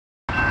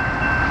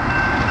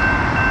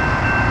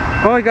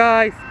Alright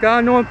guys,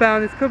 got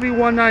northbound. This could be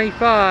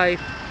 195.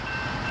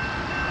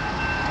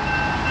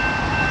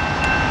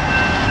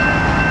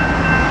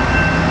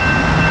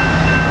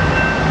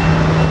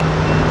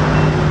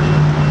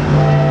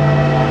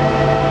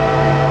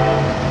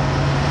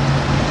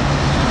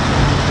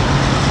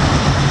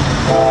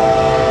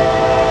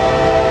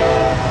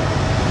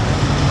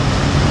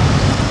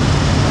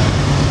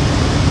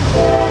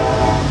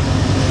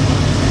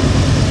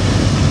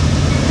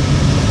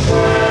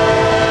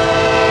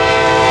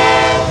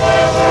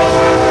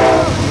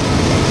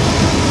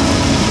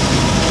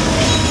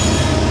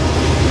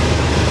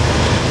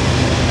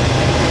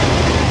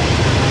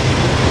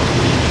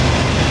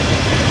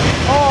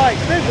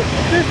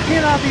 This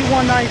cannot be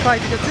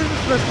 195 because this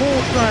is the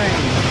coal train.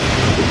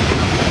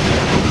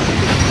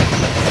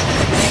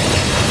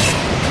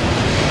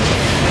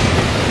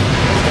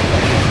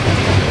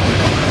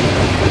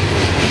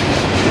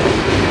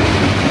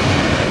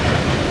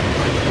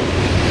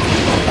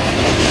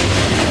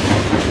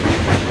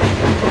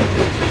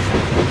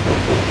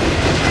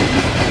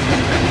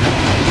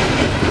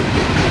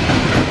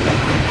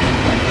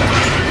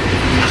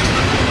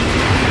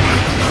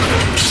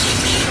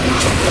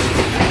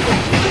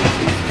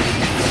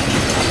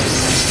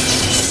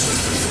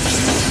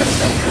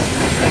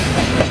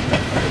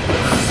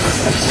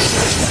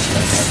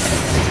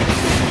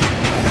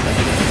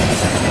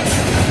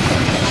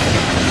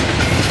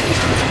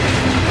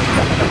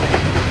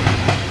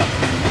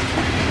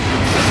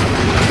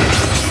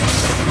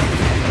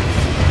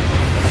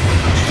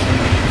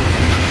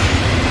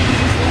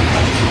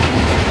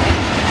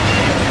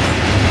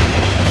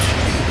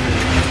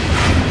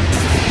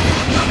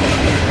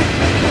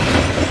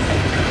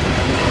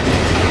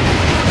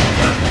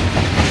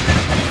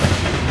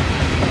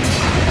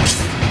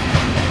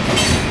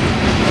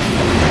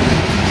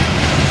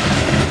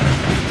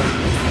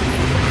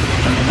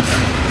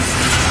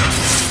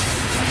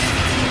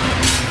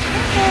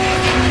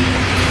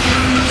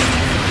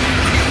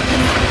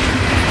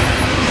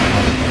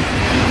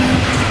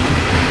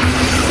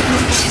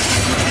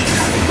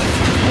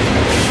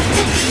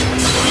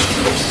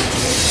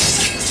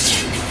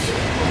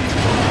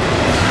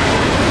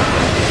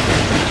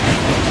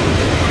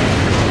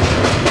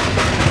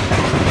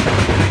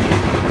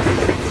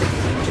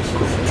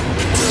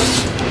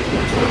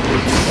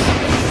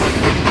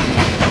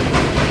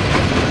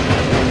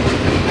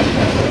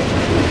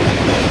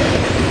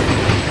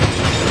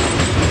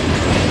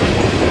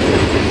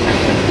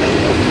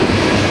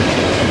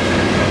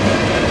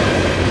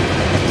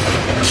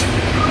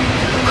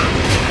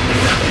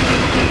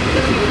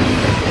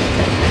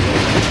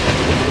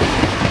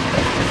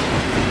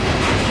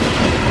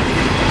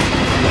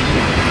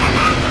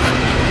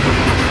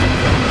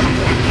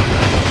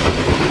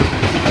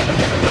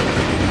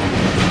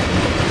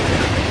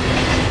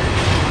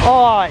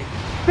 Alright,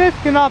 this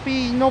cannot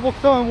be Norfolk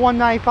Southern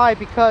 195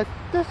 because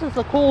this is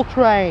a coal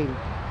train.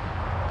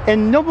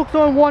 And Norfolk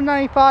Southern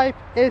 195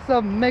 is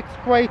a mixed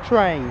freight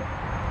train.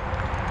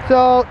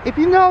 So, if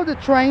you know the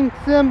train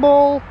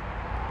symbol,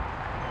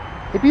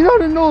 if you know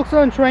the Norfolk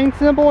Southern train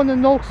symbol and the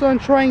Norfolk Southern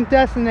train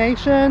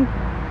destination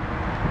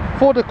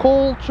for the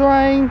coal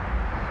train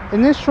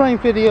in this train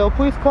video,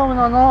 please comment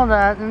on all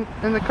that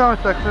in the comment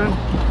section.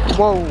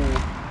 Whoa.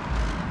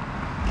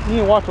 You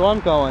need to watch where I'm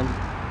going.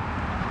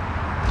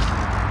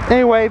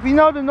 Anyway, if you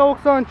know the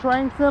Norfolk Southern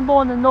train symbol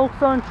and the Norfolk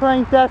Southern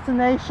train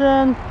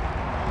destination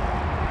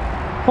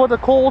for the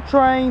coal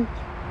train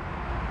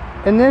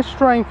in this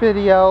train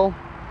video,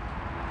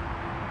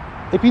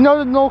 if you know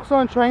the Norfolk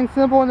Southern train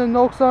symbol and the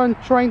Norfolk Southern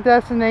train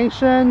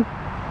destination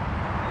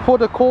for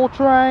the coal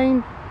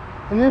train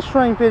in this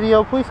train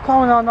video, please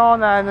comment on all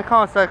that in the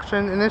comment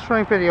section in this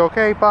train video.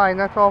 Okay, bye, and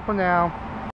that's all for now.